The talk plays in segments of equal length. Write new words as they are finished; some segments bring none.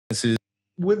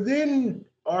Within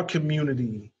our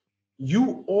community,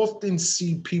 you often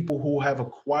see people who have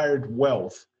acquired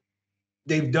wealth.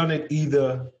 They've done it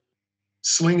either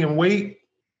slinging weight,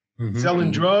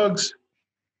 selling drugs,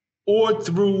 or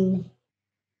through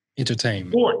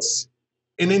entertainment, sports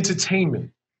and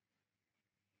entertainment.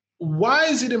 Why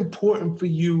is it important for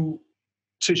you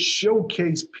to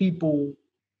showcase people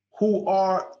who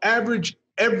are average,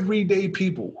 everyday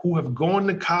people who have gone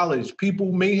to college,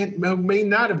 people may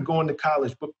not have gone to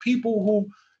college, but people who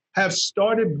have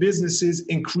started businesses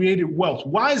and created wealth?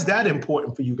 Why is that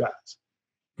important for you guys?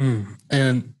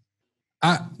 And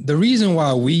the reason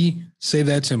why we say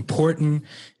that's important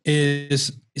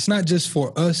is it's not just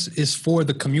for us, it's for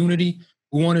the community.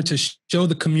 We wanted to show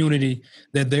the community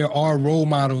that there are role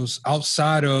models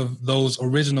outside of those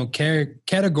original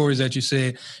categories that you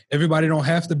said. Everybody don't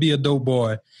have to be a dope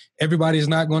boy. Everybody's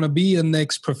not going to be a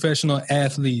next professional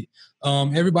athlete.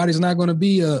 Everybody's not going to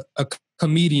be a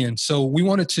comedian. So we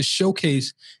wanted to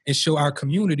showcase and show our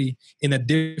community in a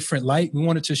different light. We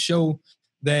wanted to show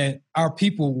that our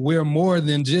people, we're more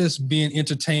than just being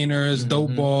entertainers,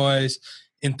 dope boys,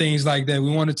 and things like that.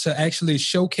 We wanted to actually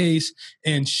showcase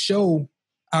and show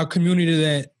our community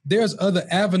that there's other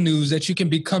avenues that you can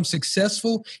become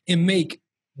successful and make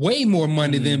way more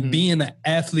money than being an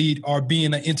athlete or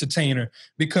being an entertainer.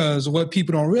 Because what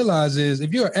people don't realize is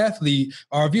if you're an athlete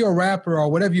or if you're a rapper or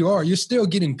whatever you are, you're still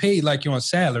getting paid like you're on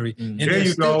salary. And there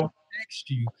you go. Next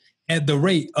you at the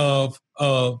rate of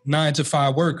a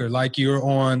 9-to-5 worker, like you're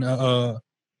on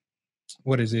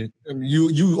what is it?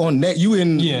 You on that? You're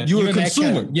a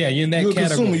consumer. You're in that you're category. A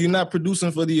consumer. You're not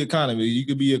producing for the economy. You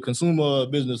could be a consumer or a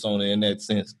business owner in that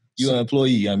sense. You're an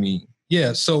employee. I mean,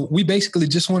 yeah. So we basically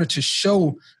just wanted to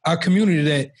show our community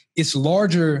that it's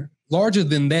larger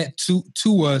than that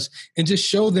to us, and just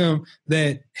show them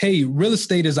that hey, real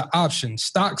estate is an option,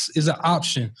 stocks is an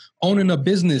option, owning a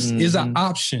business is an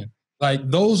option.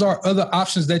 Like those are other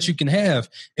options that you can have.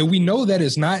 And we know that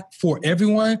it's not for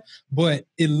everyone, but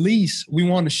at least we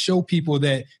want to show people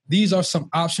that these are some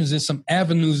options and some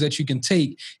avenues that you can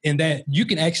take and that you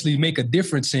can actually make a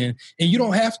difference in. And you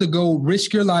don't have to go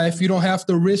risk your life. You don't have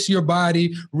to risk your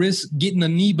body, risk getting a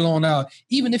knee blown out.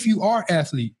 Even if you are an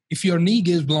athlete, if your knee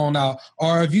gets blown out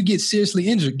or if you get seriously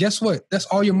injured, guess what? That's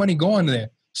all your money going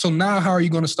there. So now how are you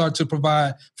going to start to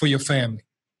provide for your family?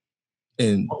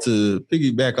 And to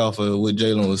piggyback off of what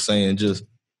Jalen was saying, just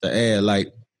to add,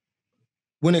 like,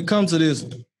 when it comes to this,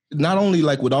 not only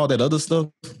like with all that other stuff,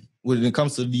 when it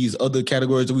comes to these other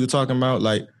categories that we were talking about,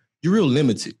 like, you're real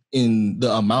limited in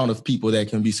the amount of people that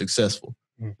can be successful.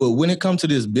 But when it comes to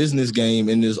this business game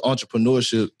and this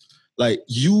entrepreneurship, like,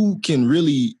 you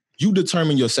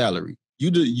determine your salary.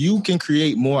 You can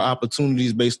create more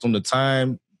opportunities based on the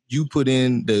time you put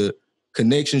in, the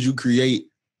connections you create.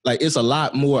 Like, it's a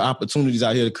lot more opportunities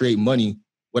out here to create money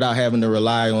without having to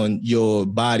rely on your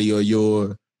body or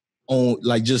your own,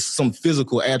 like, just some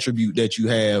physical attribute that you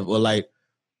have, or like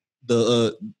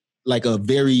like a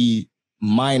very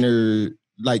minor,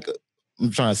 like,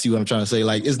 I'm trying to see what I'm trying to say.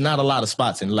 Like, it's not a lot of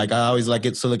spots in. Like, I always like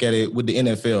it to look at it with the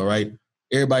NFL, right?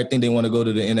 Everybody think they want to go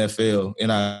to the NFL in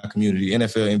our community,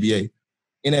 NFL, NBA.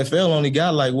 NFL only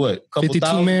got like what?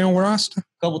 52-man roster?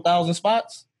 Couple thousand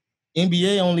spots.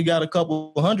 NBA only got a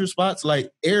couple hundred spots.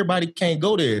 Like, everybody can't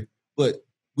go there, but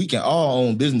we can all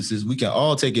own businesses. We can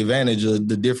all take advantage of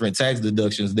the different tax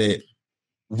deductions that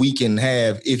we can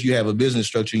have if you have a business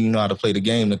structure, you know how to play the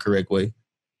game the correct way.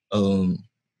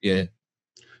 Yeah.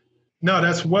 No,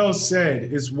 that's well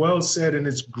said. It's well said, and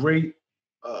it's great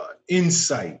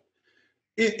insight.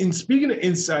 In speaking of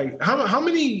insight, how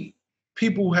many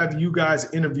people have you guys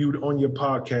interviewed on your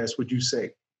podcast, would you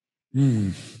say?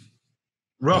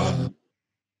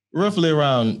 Roughly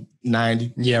around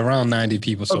 90. Yeah, around 90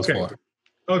 people so far.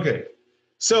 Okay.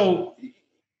 So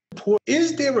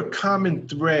is there a common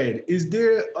thread? Is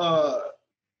there a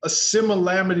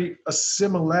similarity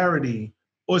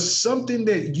or something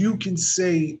that you can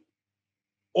say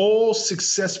all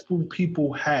successful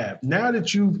people have? Now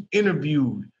that you've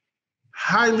interviewed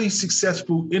highly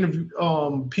successful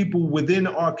people within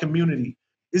our community,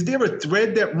 is there a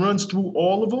thread that runs through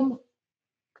all of them?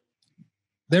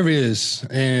 There is,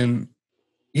 and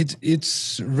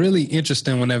it's really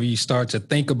interesting whenever you start to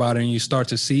think about it and you start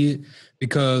to see it,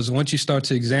 because once you start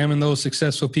to examine those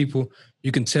successful people,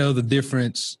 you can tell the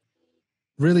difference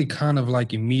really kind of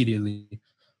like immediately.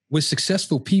 With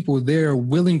successful people, they're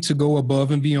willing to go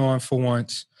above and beyond for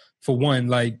one,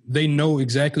 like they know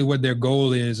exactly what their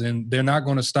goal is and they're not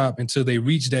going to stop until they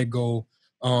reach that goal.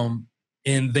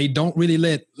 And they don't really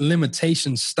let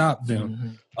limitations stop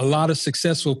them. A lot of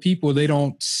successful people, they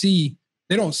don't see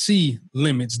they don't see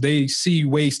limits. They see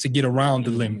ways to get around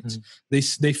the limits.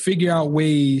 They figure out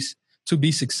ways to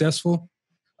be successful.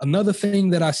 Another thing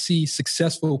that I see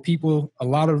successful people, a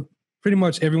lot of pretty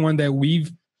much everyone that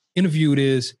we've interviewed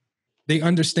is they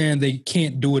understand they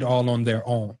can't do it all on their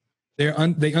own.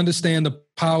 They understand the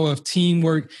power of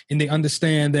teamwork, and they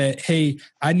understand that, hey,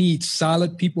 I need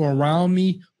solid people around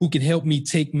me who can help me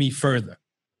take me further.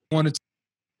 I'll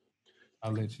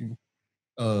let you.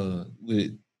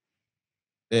 With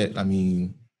that, I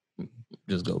mean,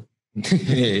 just go.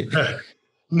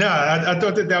 No, I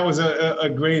thought that was a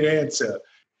great answer.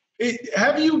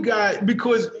 Have you guys,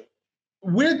 because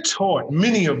we're taught,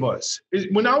 many of us,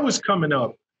 when I was coming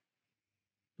up,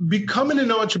 becoming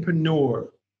an entrepreneur,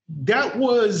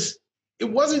 it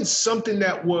wasn't something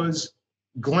that was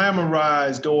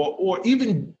glamorized or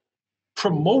even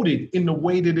promoted in the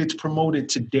way that it's promoted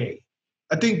today.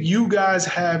 I think you guys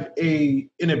have an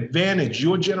advantage.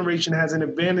 Your generation has an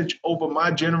advantage over my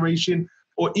generation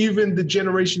or even the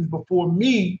generations before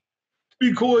me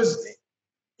because,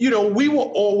 we were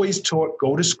always taught,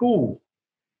 go to school,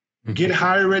 get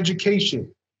higher education,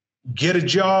 get a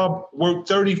job, work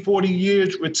 30, 40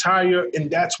 years, retire, and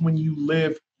that's when you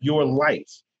live your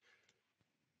life.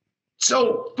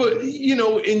 So, but,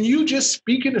 and you just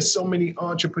speaking to so many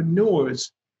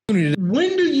entrepreneurs, when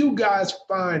do you guys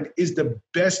find is the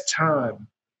best time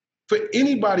for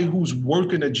anybody who's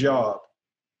working a job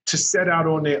to set out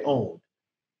on their own?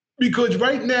 Because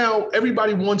right now,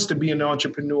 everybody wants to be an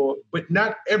entrepreneur, but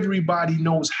not everybody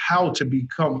knows how to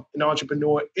become an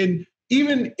entrepreneur. And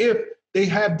even if they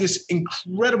have this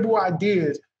incredible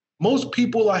ideas, most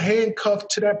people are handcuffed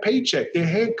to that paycheck. They're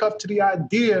handcuffed to the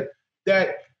idea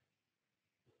that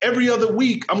every other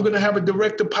week I'm going to have a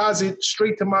direct deposit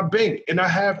straight to my bank and I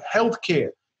have health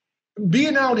care.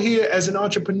 Being out here as an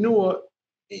entrepreneur,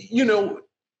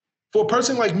 for a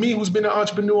person like me who's been an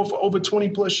entrepreneur for over 20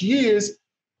 plus years,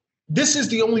 this is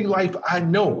the only life I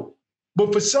know.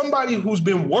 But for somebody who's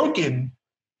been working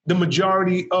the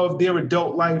majority of their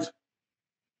adult life,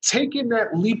 taking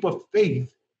that leap of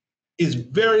faith is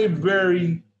very,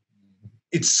 very,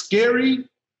 it's scary.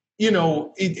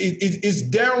 It's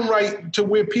downright to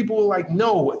where people are like,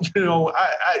 no,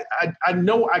 I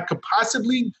know I could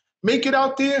possibly make it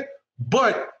out there,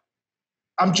 but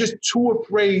I'm just too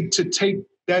afraid to take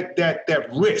that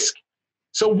risk.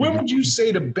 So when would you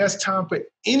say the best time for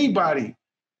anybody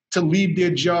to leave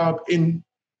their job and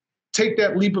take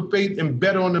that leap of faith and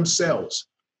bet on themselves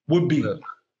would be?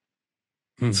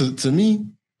 To me,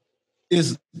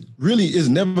 it's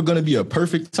never going to be a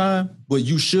perfect time, but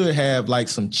you should have like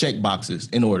some check boxes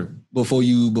in order before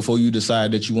you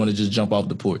decide that you want to just jump off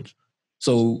the porch.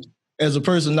 So as a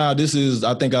person now,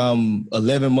 I think I'm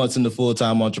 11 months into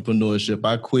full-time entrepreneurship.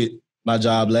 I quit my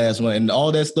job last month and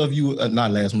all that stuff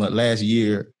last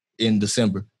year in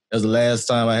December. That's the last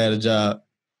time I had a job.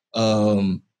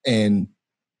 And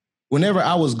whenever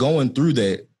I was going through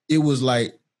that, it was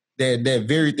like that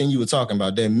very thing you were talking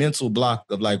about, that mental block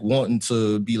of like wanting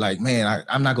to be like, man,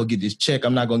 I'm not going to get this check.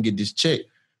 I'm not going to get this check.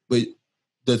 But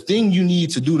the thing you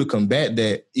need to do to combat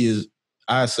that is,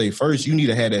 I say first, you need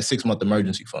to have that 6-month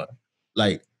emergency fund.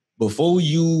 Like before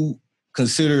you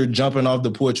consider jumping off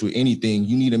the porch with anything,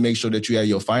 you need to make sure that you have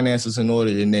your finances in order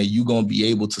and that you're going to be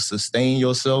able to sustain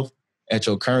yourself at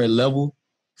your current level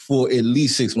for at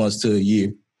least 6 months to a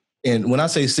year. And when I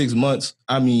say 6 months,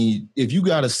 I mean, if you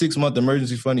got a 6-month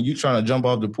emergency fund and you're trying to jump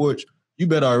off the porch, you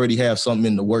better already have something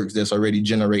in the works that's already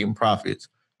generating profits.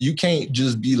 You can't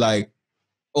just be like,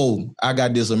 oh, I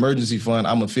got this emergency fund,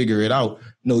 I'm going to figure it out.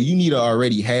 No, you need to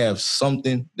already have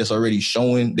something that's already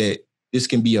showing that this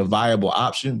can be a viable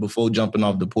option before jumping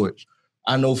off the porch.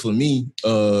 I know for me,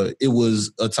 it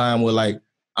was a time where like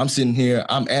I'm sitting here,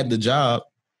 I'm at the job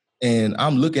and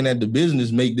I'm looking at the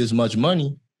business make this much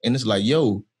money. And it's like,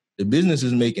 yo, the business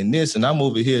is making this and I'm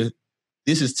over here.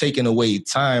 This is taking away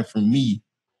time from me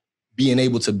being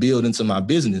able to build into my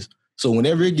business. So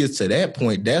whenever it gets to that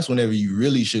point, that's whenever you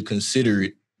really should consider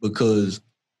it, because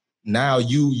now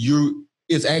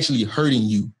it's actually hurting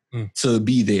you to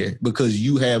be there because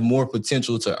you have more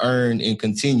potential to earn and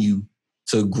continue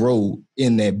to grow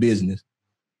in that business.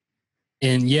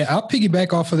 And yeah, I'll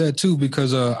piggyback off of that too,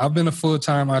 because I've been a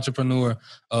full-time entrepreneur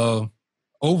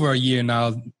over a year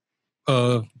now.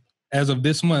 As of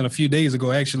this month, a few days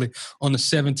ago, actually, on the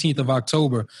 17th of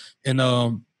October.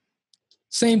 And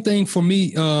same thing for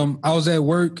me. I was at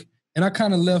work and I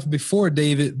kind of left before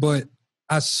David, but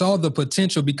I saw the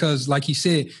potential because, like he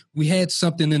said, we had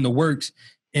something in the works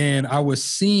and I was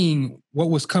seeing what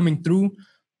was coming through,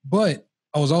 but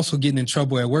I was also getting in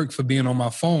trouble at work for being on my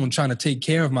phone trying to take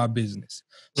care of my business.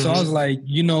 So I was like,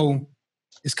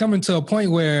 it's coming to a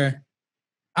point where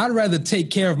I'd rather take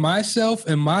care of myself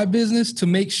and my business to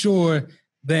make sure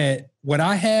that what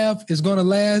I have is going to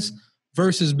last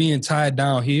versus being tied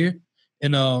down here.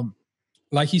 And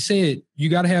like he said, you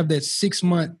got to have that 6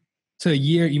 month to a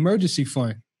year emergency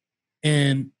fund.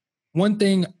 And one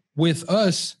thing with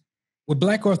us, with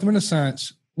Black Earth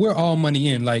Renaissance, we're all money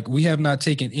in. Like, we have not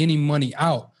taken any money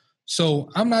out. So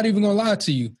I'm not even going to lie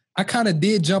to you. I kind of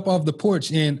did jump off the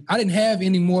porch and I didn't have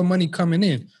any more money coming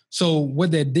in. So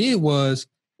what that did was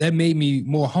that made me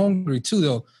more hungry too,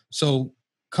 though. So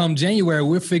come January,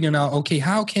 we're figuring out, okay,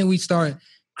 how can we start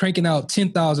cranking out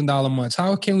 $10,000 months?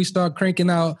 How can we start cranking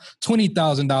out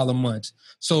 $20,000 months?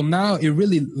 So now it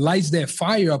really lights that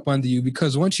fire up under you,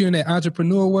 because once you're in that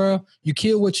entrepreneur world, you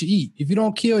kill what you eat. If you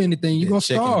don't kill anything, you're going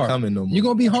to starve. You're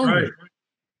going to be hungry. Right.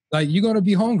 Like, you're going to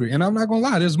be hungry. And I'm not going to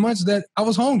lie, there's months that I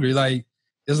was hungry. Like,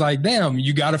 it's like, damn,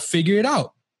 you got to figure it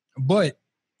out. But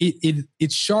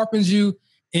it sharpens you.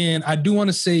 And I do want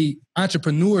to say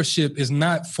entrepreneurship is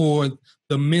not for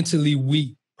the mentally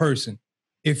weak person.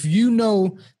 If you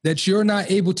know that you're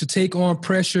not able to take on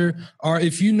pressure, or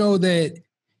if you know that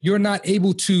you're not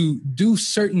able to do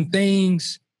certain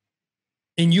things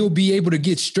and you'll be able to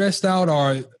get stressed out,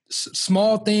 or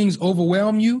small things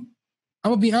overwhelm you,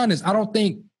 I'm going to be honest, I don't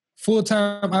think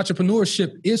full-time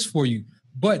entrepreneurship is for you.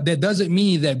 But that doesn't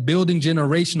mean that building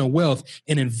generational wealth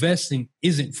and investing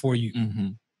isn't for you. Mm-hmm.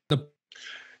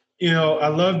 I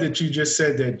love that you just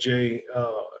said that, Jay.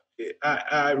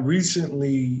 I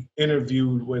recently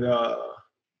interviewed with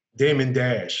Damon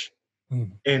Dash,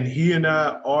 and he and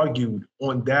I argued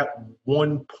on that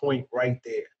one point right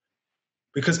there,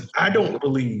 because I don't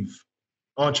believe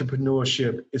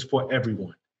entrepreneurship is for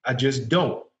everyone. I just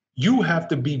don't. You have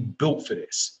to be built for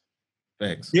this.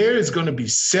 Thanks. There is going to be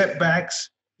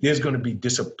setbacks. There's going to be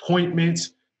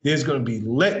disappointments. There's going to be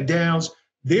letdowns.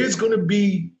 There's going to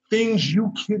be things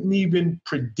you couldn't even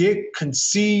predict,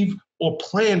 conceive, or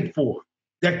plan for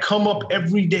that come up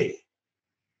every day.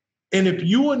 And if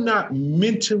you are not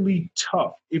mentally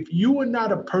tough, if you are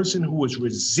not a person who is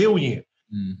resilient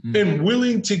and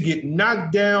willing to get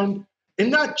knocked down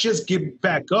and not just get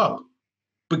back up,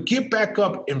 but get back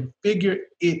up and figure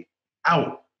it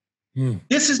out,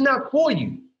 this is not for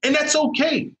you. And that's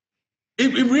okay.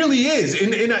 It really is.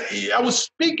 And I was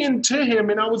speaking to him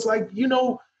and I was like,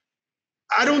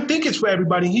 I don't think it's for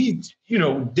everybody. He,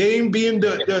 Dame being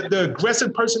the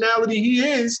aggressive personality he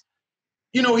is,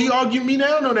 he argued me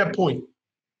down on that point.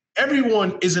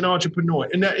 Everyone is an entrepreneur.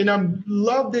 And I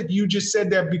love that you just said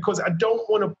that, because I don't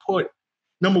want to put,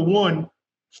 number one,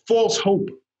 false hope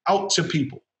out to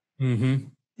people. Mm-hmm.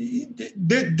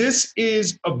 This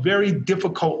is a very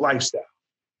difficult lifestyle.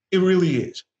 It really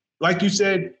is. Like you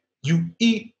said, you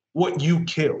eat what you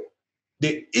kill.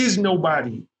 There is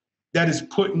nobody that is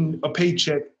putting a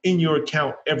paycheck in your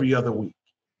account every other week.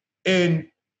 And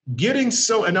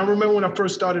and I remember when I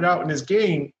first started out in this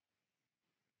game,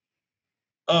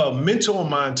 a mentor of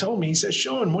mine told me, he said,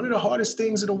 Shawn, one of the hardest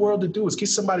things in the world to do is get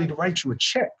somebody to write you a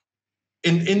check.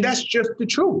 And that's just the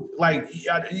truth. Like,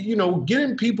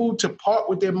 getting people to part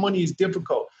with their money is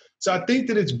difficult. So I think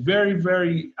that it's very,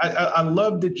 very, I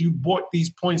love that you brought these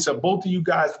points up. Both of you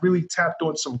guys really tapped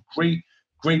on some great,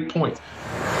 great points.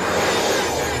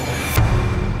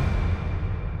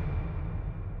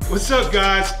 What's up,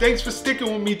 guys? Thanks for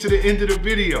sticking with me to the end of the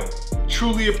video.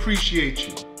 Truly appreciate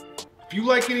you. If you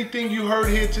like anything you heard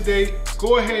here today,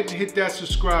 go ahead and hit that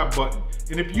subscribe button.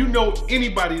 And if you know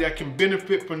anybody that can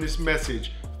benefit from this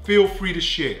message, feel free to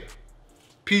share.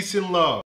 Peace and love.